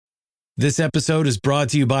This episode is brought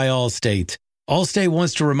to you by Allstate. Allstate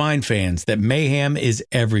wants to remind fans that mayhem is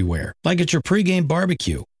everywhere, like at your pregame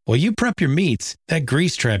barbecue. While you prep your meats, that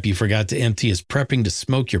grease trap you forgot to empty is prepping to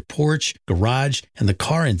smoke your porch, garage, and the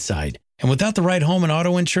car inside. And without the right home and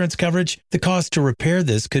auto insurance coverage, the cost to repair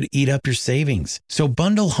this could eat up your savings. So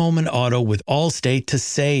bundle home and auto with Allstate to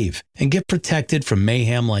save and get protected from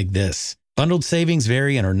mayhem like this. Bundled savings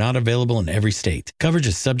vary and are not available in every state. Coverage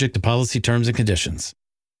is subject to policy terms and conditions.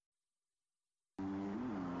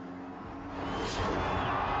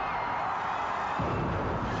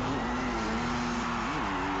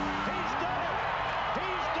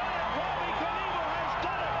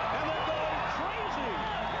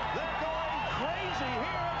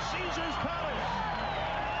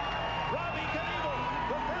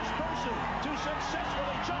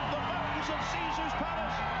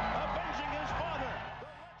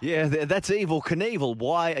 Yeah, that's Evel Knievel.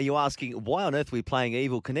 Why are you asking, why on earth are we playing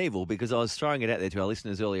Evel Knievel? Because I was throwing it out there to our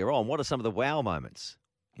listeners earlier on. What are some of the wow moments?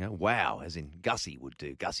 You know, wow, as in Gussie would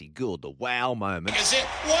do. Gussie Gould, the wow moment. Is it?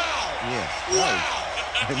 Wow! Yeah. Wow!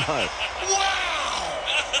 No.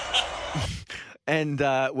 Wow! And,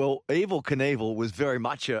 well, Evel Knievel was very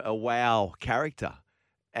much a wow character.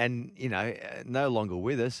 And, you know, no longer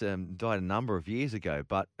with us, died a number of years ago.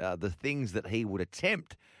 But the things that he would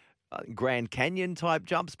attempt, Grand Canyon type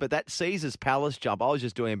jumps, but that Caesar's Palace jump, I was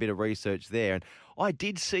just doing a bit of research there, and I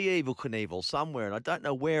did see Evel Knievel somewhere, and I don't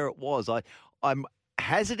know where it was. I'm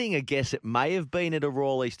hazarding a guess it may have been at a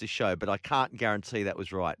Royal Easter show, but I can't guarantee that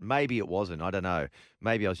was right. Maybe it wasn't. I don't know.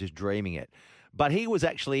 Maybe I was just dreaming it. But he was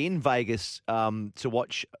actually in Vegas to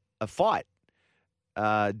watch a fight.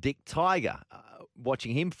 Dick Tiger,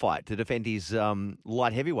 watching him fight to defend his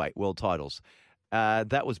light heavyweight world titles.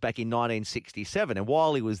 That was back in 1967. And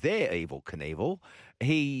while he was there, Evel Knievel,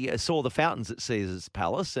 he saw the fountains at Caesar's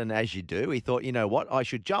Palace. And as you do, he thought, you know what, I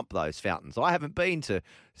should jump those fountains. I haven't been to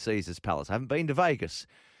Caesar's Palace. I haven't been to Vegas.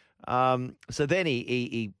 So then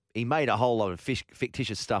he made a whole lot of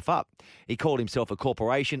fictitious stuff up. He called himself a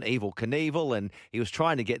corporation, Evel Knievel, and he was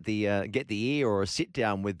trying to get the ear or a sit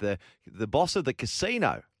down with the boss of the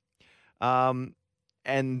casino.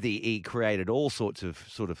 And he created all sorts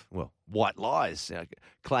of white lies,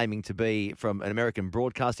 claiming to be from an American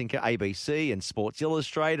broadcasting ABC and Sports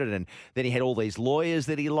Illustrated. And then he had all these lawyers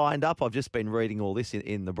that he lined up. I've just been reading all this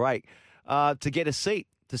in the break to get a seat,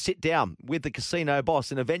 to sit down with the casino boss.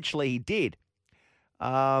 And eventually he did.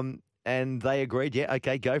 And they agreed, yeah,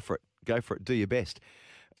 okay, go for it, do your best.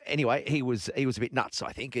 Anyway, he was a bit nuts,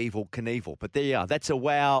 I think, Evel Knievel. But there you are. That's a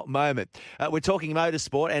wow moment. We're talking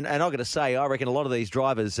motorsport, and I've got to say, I reckon a lot of these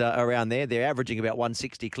drivers around there, they're averaging about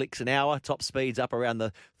 160 clicks an hour. Top speeds up around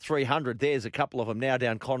the 300. There's a couple of them now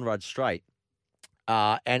down Conrad Straight.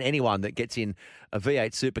 And anyone that gets in a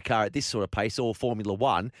V8 supercar at this sort of pace, or Formula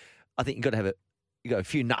One, I think you've got to have a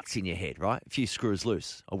few nuts in your head, right? A few screws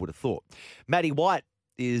loose, I would have thought. Matty White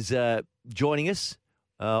is joining us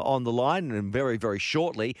on the line, and very, very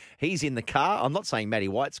shortly, he's in the car. I'm not saying Matty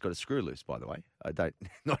White's got a screw loose, by the way. I don't,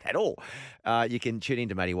 not at all. You can tune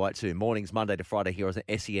into Matty White too. Mornings, Monday to Friday here on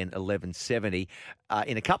SEN 1170.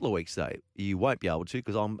 In a couple of weeks, though, you won't be able to,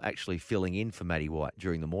 because I'm actually filling in for Matty White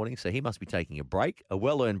during the morning. So he must be taking a break, a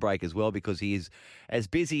well-earned break as well, because he is as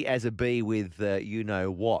busy as a bee with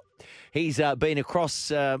you-know-what. He's been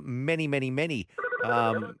across many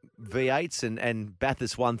V8s and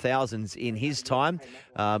Bathurst 1000s in his time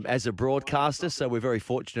as a broadcaster, so we're very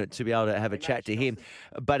fortunate to be able to have a chat to him.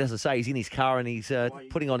 But as I say, he's in his car and he's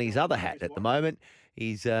putting on his other hat at the moment.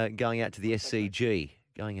 He's going out to the SCG,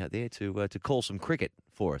 going out there to call some cricket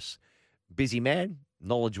for us. Busy man,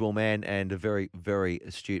 knowledgeable man, and a very, very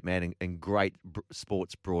astute man and great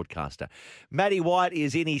sports broadcaster. Matty White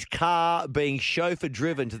is in his car being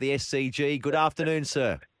chauffeur-driven to the SCG. Good afternoon,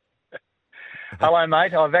 sir. Hello,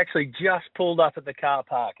 mate. I've actually just pulled up at the car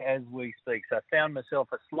park as we speak, so I found myself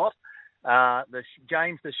a slot.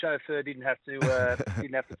 James, the chauffeur, didn't have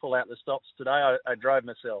to pull out the stops today. I drove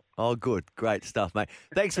myself. Oh, good, great stuff, mate.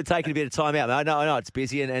 Thanks for taking a bit of time out, mate. I know it's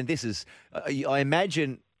busy, and this is, I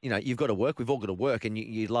imagine, you've got to work. We've all got to work, and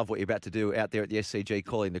you love what you're about to do out there at the SCG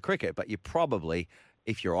calling the cricket. But you probably,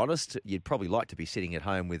 if you're honest, you'd probably like to be sitting at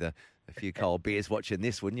home with a few cold beers watching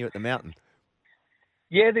this, wouldn't you, at the mountain?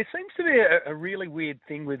 Yeah, there seems to be a really weird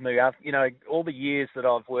thing with me. All the years that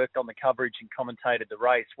I've worked on the coverage and commentated the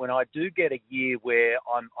race, when I do get a year where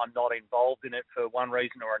I'm not involved in it for one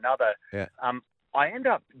reason or another, I end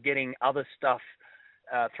up getting other stuff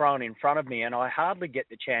thrown in front of me, and I hardly get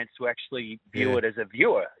the chance to actually view it as a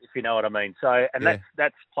viewer, if you know what I mean. So, and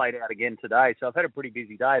that's played out again today. So I've had a pretty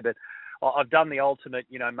busy day, but I've done the ultimate.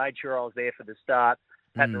 Made sure I was there for the start.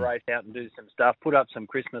 had to race out and do some stuff, put up some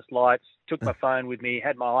Christmas lights, took my phone with me,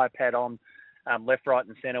 had my iPad on left, right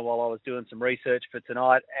and centre while I was doing some research for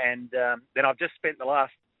tonight. And then I've just spent the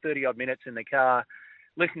last 30-odd minutes in the car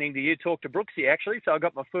listening to you talk to Brooksy, actually. So I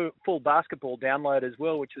got my full basketball download as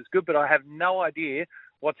well, which was good. But I have no idea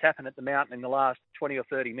what's happened at the mountain in the last 20 or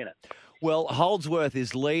 30 minutes. Well, Holdsworth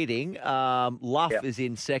is leading. Luff is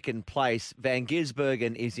in second place. Van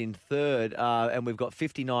Gisbergen is in third. And we've got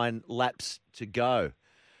 59 laps to go.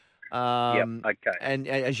 Okay. And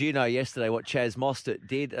as you know, yesterday, what Chaz Mostert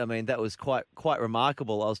did, I mean, that was quite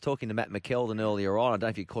remarkable. I was talking to Matt McKeldin earlier on. I don't know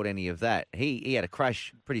if you caught any of that. He had a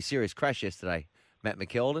crash, pretty serious crash yesterday. Matt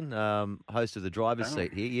McKeldin, host of the driver's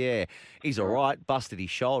seat here. Yeah, he's all right. Busted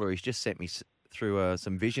his shoulder. He's just sent me through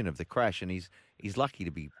some vision of the crash, and he's lucky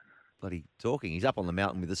to be bloody talking. He's up on the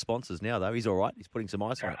mountain with the sponsors now, though. He's all right. He's putting some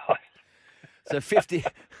ice on it. So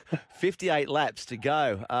 58 laps to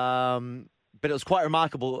go. But it was quite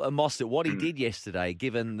remarkable, Mostert, what he did yesterday,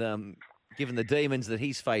 given the demons that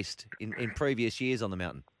he's faced in previous years on the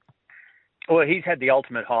mountain. Well, he's had the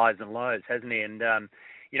ultimate highs and lows, hasn't he? And,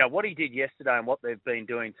 what he did yesterday and what they've been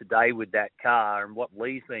doing today with that car and what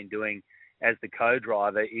Lee's been doing as the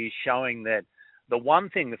co-driver is showing that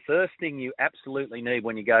the first thing you absolutely need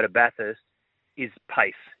when you go to Bathurst is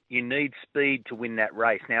pace. You need speed to win that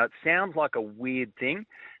race. Now, it sounds like a weird thing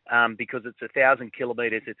because it's 1,000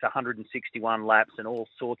 kilometres, it's 161 laps and all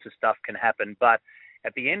sorts of stuff can happen. But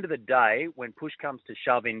at the end of the day, when push comes to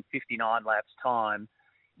shove in 59 laps time,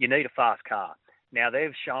 you need a fast car. Now,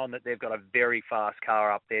 they've shown that they've got a very fast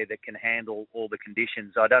car up there that can handle all the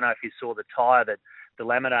conditions. I don't know if you saw the tyre that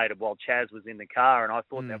delaminated while Chaz was in the car, and I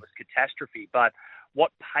thought that was catastrophe. But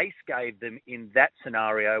what pace gave them in that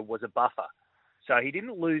scenario was a buffer. So he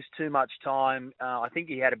didn't lose too much time. I think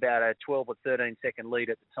he had about a 12 or 13 second lead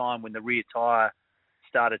at the time when the rear tyre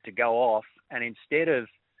started to go off. And instead of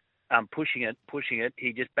pushing it,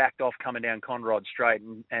 he just backed off coming down Conrod Straight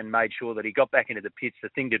and made sure that he got back into the pits. The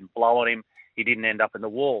thing didn't blow on him. He didn't end up in the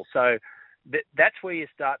wall. So that's where you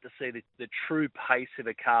start to see the true pace of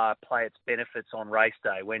a car play its benefits on race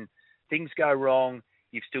day. When things go wrong,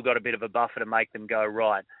 you've still got a bit of a buffer to make them go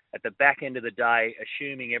right. At the back end of the day,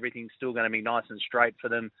 assuming everything's still going to be nice and straight for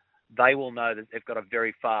them, they will know that they've got a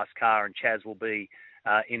very fast car and Chaz will be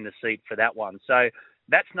in the seat for that one. So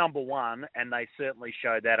that's number one, and they certainly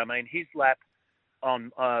showed that. I mean, his lap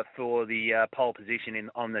on for the pole position in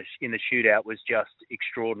the shootout was just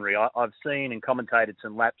extraordinary. I've seen and commentated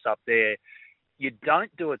some laps up there. You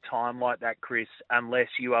don't do a time like that, Chris, unless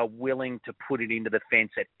you are willing to put it into the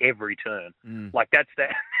fence at every turn. Like that's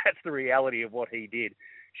the reality of what he did.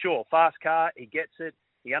 Sure, fast car, he gets it.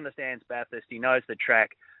 He understands Bathurst. He knows the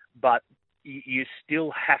track, but you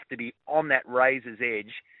still have to be on that razor's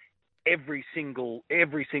edge every single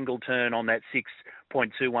turn on that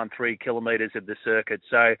 6.213 kilometres of the circuit.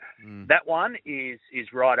 So that one is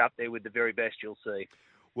right up there with the very best you'll see.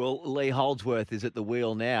 Well, Lee Holdsworth is at the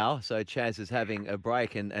wheel now, so Chaz is having a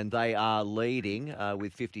break, and they are leading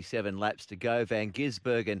with 57 laps to go. Van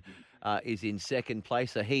Gisbergen is in second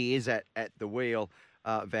place, so he is at the wheel,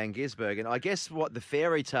 Van Gisbergen. I guess what the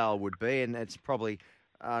fairy tale would be, and it's probably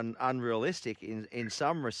unrealistic in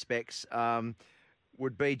some respects,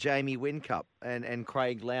 would be Jamie Whincup and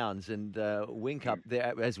Craig Lowndes. And Whincup,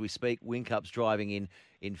 there, as we speak, Whincup's driving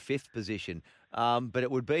in fifth position. But it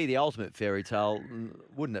would be the ultimate fairy tale,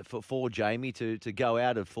 wouldn't it, for Jamie to go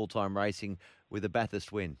out of full-time racing with a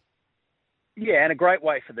Bathurst win? Yeah, and a great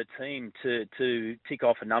way for the team to tick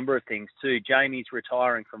off a number of things too. Jamie's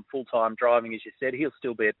retiring from full-time driving, as you said. He'll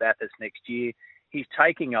still be at Bathurst next year. He's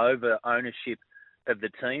taking over ownership of the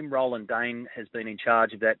team. Roland Dane has been in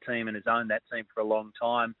charge of that team and has owned that team for a long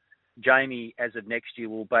time. Jamie, as of next year,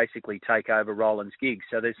 will basically take over Roland's gig.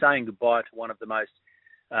 So they're saying goodbye to one of the most,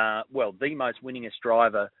 the most winningest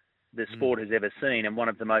driver the sport has ever seen and one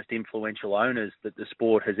of the most influential owners that the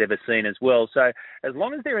sport has ever seen as well. So as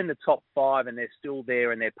long as they're in the top five and they're still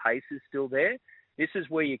there and their pace is still there, this is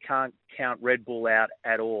where you can't count Red Bull out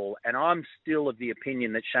at all. And I'm still of the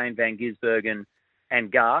opinion that Shane Van Gisbergen and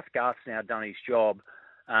Garth's now done his job,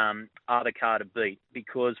 are the car to beat,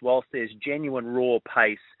 because whilst there's genuine raw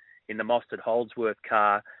pace in the Mostert Holdsworth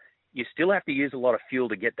car, you still have to use a lot of fuel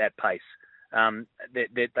to get that pace.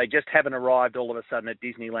 They just haven't arrived all of a sudden at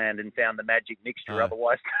Disneyland and found the magic mixture.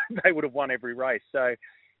 Otherwise, they would have won every race. So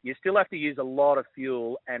you still have to use a lot of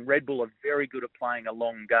fuel, and Red Bull are very good at playing a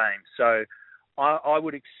long game. So I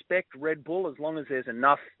would expect Red Bull, as long as there's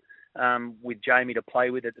enough with Jamie to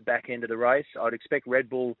play with at the back end of the race, I'd expect Red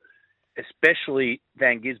Bull, especially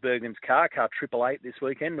Van Gisbergen's car 888 this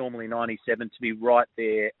weekend, normally 97, to be right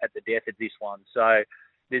there at the death of this one. So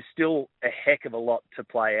there's still a heck of a lot to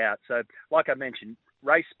play out. So, like I mentioned,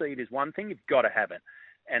 race speed is one thing. You've got to have it,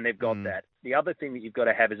 and they've got that. The other thing that you've got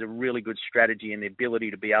to have is a really good strategy and the ability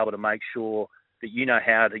to be able to make sure that you know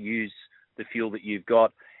how to use the fuel that you've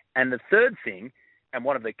got. And the third thing, and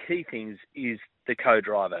one of the key things, is the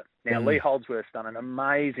co-driver. Now, Lee Holdsworth's done an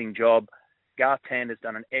amazing job. Garth Tander's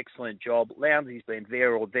done an excellent job. Lounsey's been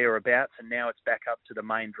there or thereabouts, and now it's back up to the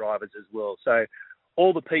main drivers as well. So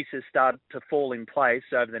all the pieces start to fall in place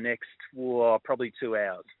over the next probably 2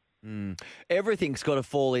 hours. Everything's got to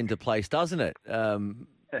fall into place, doesn't it,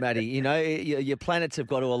 Matty? You know, your planets have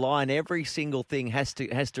got to align. Every single thing has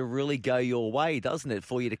to really go your way, doesn't it,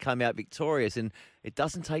 for you to come out victorious? And it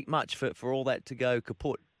doesn't take much for all that to go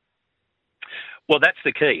kaput. Well, that's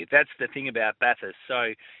the key. That's the thing about Bathurst.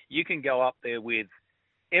 So you can go up there with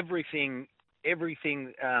everything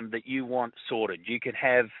that you want sorted. You can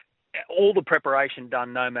have all the preparation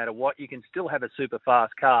done no matter what. You can still have a super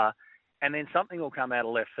fast car, and then something will come out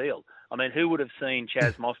of left field. I mean, who would have seen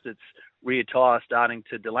Chaz Mostert's rear tyre starting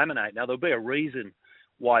to delaminate? Now, there'll be a reason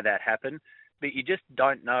why that happened, but you just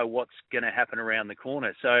don't know what's going to happen around the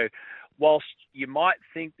corner. So whilst you might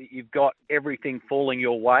think that you've got everything falling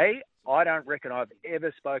your way, I don't reckon I've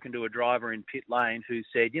ever spoken to a driver in pit lane who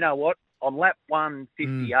said, you know what, on lap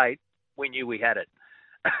 158, we knew we had it.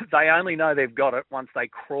 They only know they've got it once they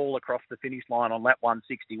crawl across the finish line on lap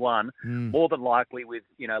 161, more than likely with,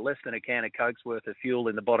 less than a can of Coke's worth of fuel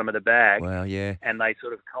in the bottom of the bag. Well, yeah. And they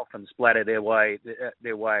sort of cough and splatter their way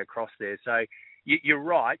across there. So you're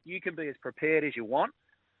right. You can be as prepared as you want.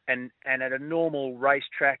 And at a normal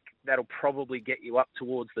racetrack, that'll probably get you up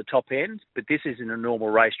towards the top end. But this isn't a normal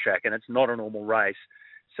racetrack, and it's not a normal race.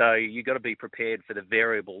 So you've got to be prepared for the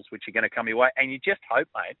variables which are going to come your way. And you just hope,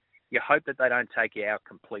 mate, you hope that they don't take you out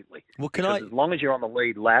completely. Well, as long as you're on the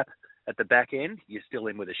lead lap at the back end, you're still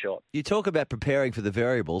in with a shot. You talk about preparing for the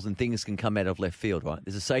variables, and things can come out of left field, right?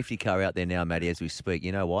 There's a safety car out there now, Matty, as we speak.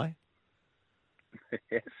 You know why?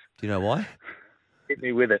 Yes. Do you know why? Hit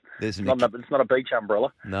me with it. It's not a beach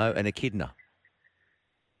umbrella. No, an echidna.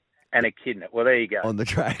 An echidna. Well, there you go. On the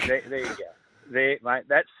track. There you go. There, mate,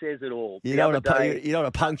 that says it all. You don't want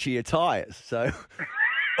to puncture your tyres, so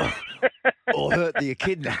or hurt the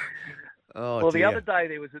echidna. Oh, well, dear. The other day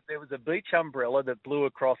there was a beach umbrella that blew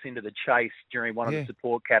across into the chase during one of the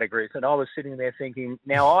support categories, and I was sitting there thinking,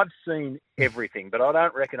 now I've seen everything, but I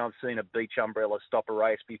don't reckon I've seen a beach umbrella stop a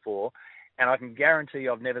race before. And I can guarantee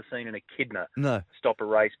you I've never seen an echidna stop a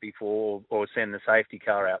race before or send the safety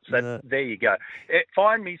car out. So There you go.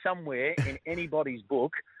 Find me somewhere in anybody's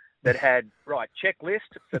book that had, checklist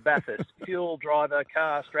for Bathurst, fuel, driver,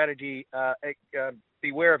 car, strategy,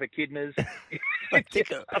 beware of echidnas.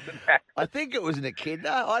 I think it was an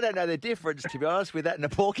echidna. I don't know the difference, to be honest, with that and a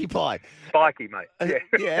porcupine. Spiky, mate.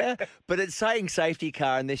 Yeah, but it's saying safety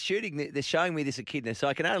car, and they're showing me this echidna, so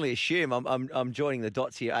I can only assume I'm joining the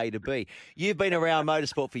dots here, A to B. You've been around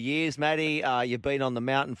motorsport for years, Matty. You've been on the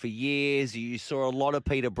mountain for years. You saw a lot of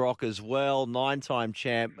Peter Brock as well, 9-time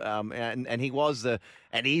champ, and he was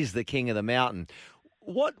and is the king of the mountain.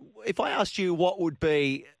 What if I asked you what would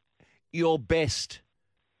be your best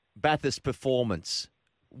Bathurst performance?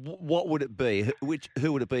 What would it be?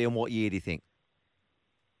 Who would it be, and what year do you think?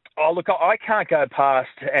 Oh, look, I can't go past,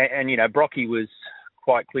 and Brocky was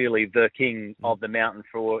quite clearly the king of the mountain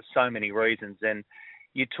for so many reasons. And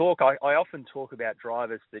I often talk about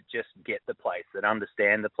drivers that just get the place, that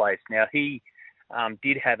understand the place. Now, he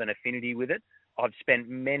did have an affinity with it. I've spent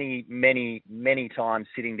many, many, many times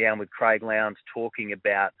sitting down with Craig Lowndes talking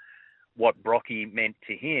about what Brocky meant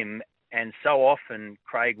to him. And so often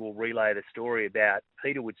Craig will relay the story about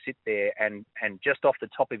Peter would sit there and just off the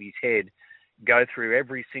top of his head go through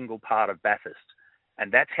every single part of Bathurst.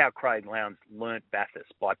 And that's how Craig Lowndes learnt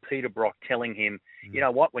Bathurst, by Peter Brock telling him, you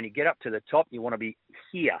know what, when you get up to the top, you want to be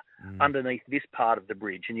here underneath this part of the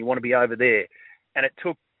bridge, and you want to be over there. And it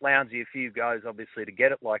took Lowndesy a few goes, obviously, to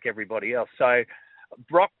get it like everybody else. So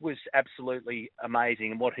Brock was absolutely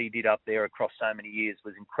amazing, and what he did up there across so many years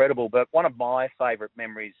was incredible. But one of my favourite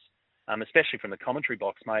memories, especially from the commentary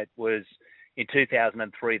box, mate, was in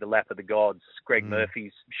 2003, the Lap of the Gods, Greg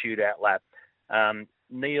Murphy's shootout lap.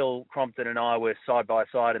 Neil Crompton and I were side by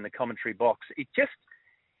side in the commentary box. It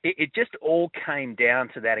just all came down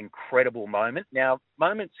to that incredible moment. Now,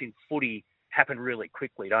 moments in footy happen really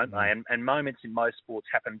quickly, don't they? And moments in most sports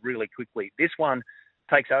happen really quickly. This one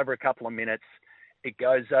takes over a couple of minutes. It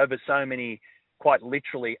goes over so many, quite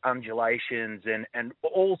literally, undulations and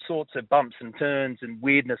all sorts of bumps and turns and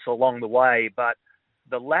weirdness along the way. But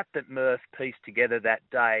the lap that Murph pieced together that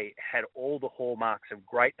day had all the hallmarks of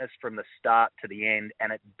greatness from the start to the end,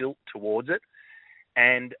 and it built towards it.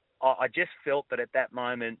 And I just felt that at that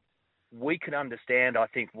moment we could understand, I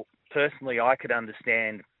think personally I could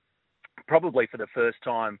understand probably for the first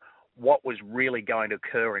time what was really going to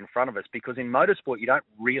occur in front of us, because in motorsport you don't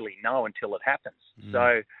really know until it happens.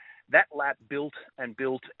 So that lap built and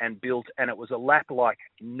built and built, and it was a lap like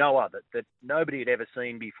no other that nobody had ever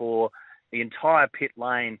seen before. The entire pit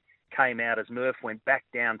lane came out as Murph went back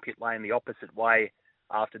down pit lane the opposite way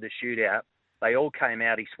after the shootout. They all came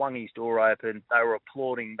out. He swung his door open. They were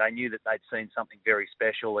applauding. They knew that they'd seen something very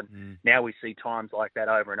special, and now we see times like that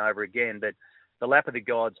over and over again. But the lap of the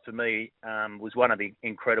gods for me was one of the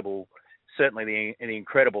incredible, certainly an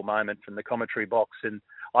incredible moment from the commentary box. And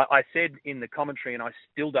I said in the commentary, and I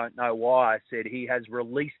still don't know why, I said he has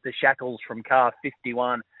released the shackles from car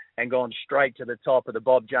 51 and gone straight to the top of the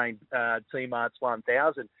Bob Jane T-Marts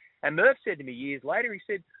 1000. And Murph said to me years later, he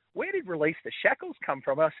said, "Where did release the shackles come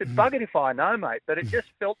from?" I said, "Buggered if I know, mate." But it just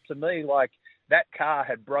felt to me like that car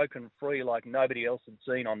had broken free like nobody else had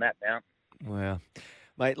seen on that mountain. Wow.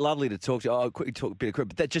 Mate, lovely to talk to you. I'll quickly talk a bit of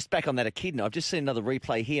cricket. But just back on that Echidna, I've just seen another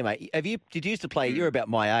replay here, mate. Did you used to play, you're about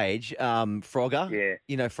my age, Frogger? Yeah.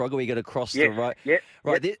 You know Frogger, we got to cross the road. Yeah.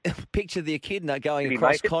 Right, picture the Echidna going Did he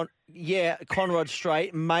across make Conrod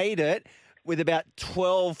Straight, made it with about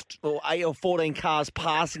 12 or 8 or 14 cars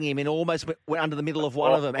passing him and almost went under the middle of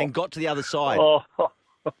one of them and got to the other side.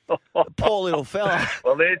 Poor little fella.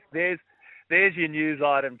 Well, there's your news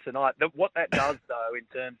item tonight. What that does, though, in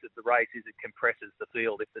terms of the race, is it compresses the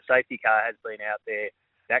field. If the safety car has been out there,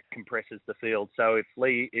 that compresses the field. So if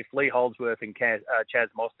Lee Holdsworth and Chaz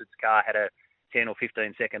Mostard's car had a 10 or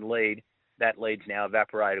 15 second lead, that lead's now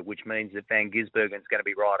evaporated, which means that Van Gisbergen's going to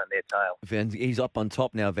be right on their tail. He's up on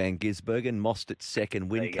top now, Van Gisbergen. Mostert second,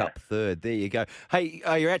 Whincup third. There you go. Hey,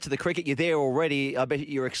 you're out to the cricket. You're there already. I bet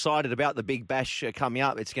you're excited about the big bash coming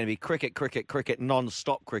up. It's going to be cricket,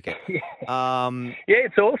 non-stop cricket. Yeah,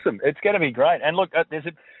 it's awesome. It's going to be great. And look, there's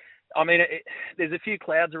a few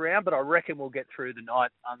clouds around, but I reckon we'll get through the night.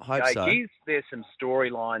 Hope so. There's some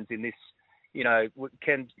storylines in this. You know,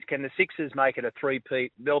 can the Sixers make it a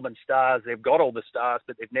three-peat? Melbourne Stars, they've got all the stars,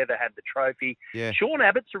 but they've never had the trophy. Yeah. Sean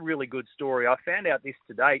Abbott's a really good story. I found out this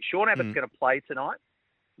today. Sean Abbott's going to play tonight.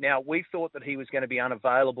 Now, we thought that he was going to be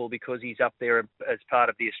unavailable because he's up there as part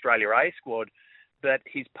of the Australia A squad, but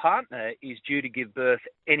his partner is due to give birth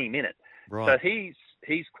any minute. Right. So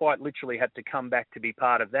he's quite literally had to come back to be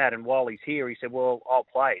part of that. And while he's here, he said, well, I'll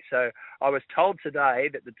play. So I was told today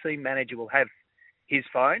that the team manager will have his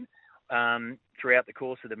phone throughout the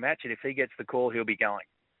course of the match, and if he gets the call, he'll be going.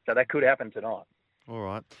 So that could happen tonight. All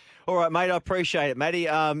right, mate. I appreciate it, Matty.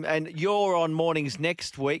 And you're on mornings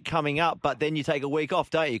next week coming up, but then you take a week off,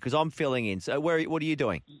 don't you? Because I'm filling in. So what are you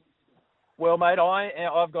doing? Well, mate,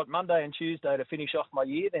 I've got Monday and Tuesday to finish off my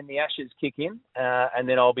year. Then the Ashes kick in, and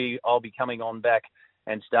then I'll be coming on back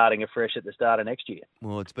and starting afresh at the start of next year.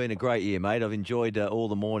 Well, it's been a great year, mate. I've enjoyed all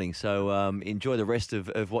the morning. So enjoy the rest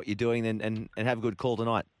of what you're doing, and have a good call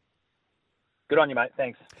tonight. Good on you, mate.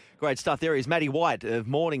 Thanks. Great stuff. There is Matty White of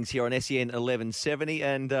Mornings here on SEN 1170,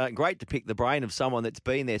 and great to pick the brain of someone that's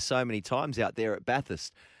been there so many times out there at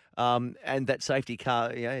Bathurst. And that safety car,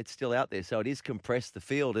 it's still out there, so it is compressed the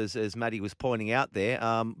field, as Matty was pointing out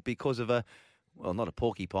there, because of not a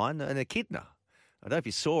porcupine, an echidna. I don't know if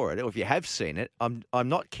you saw it or if you have seen it. I'm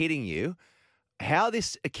not kidding you. How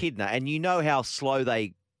this echidna, and you know how slow do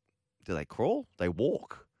they crawl? They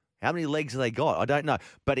walk. How many legs have they got? I don't know.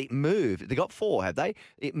 But it moved. They got 4, have they?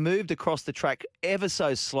 It moved across the track ever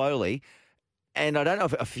so slowly. And I don't know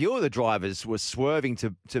if a few of the drivers were swerving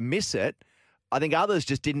to miss it. I think others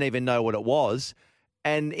just didn't even know what it was.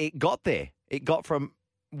 And it got there. It got from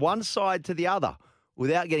one side to the other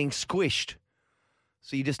without getting squished.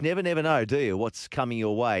 So you just never know, do you, what's coming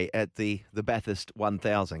your way at the Bathurst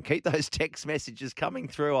 1000. Keep those text messages coming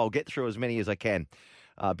through. I'll get through as many as I can.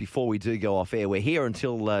 Before we do go off air, we're here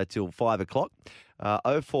until 5 o'clock.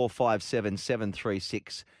 0457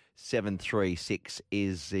 736 736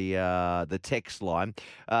 is the text line.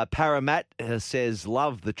 Paramat says,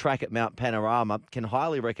 love the track at Mount Panorama. Can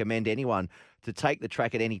highly recommend anyone to take the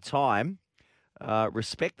track at any time.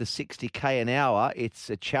 Respect the 60k an hour. It's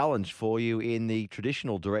a challenge for you in the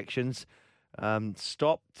traditional directions.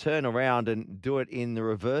 Stop, turn around, and do it in the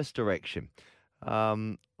reverse direction.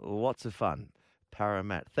 Lots of fun.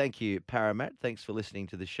 Paramat. Thank you, Paramat. Thanks for listening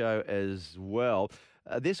to the show as well.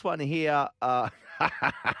 This one here,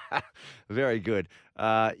 very good.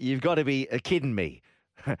 You've got to be kidding me.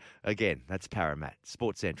 Again, that's Paramat,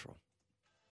 Sports Central.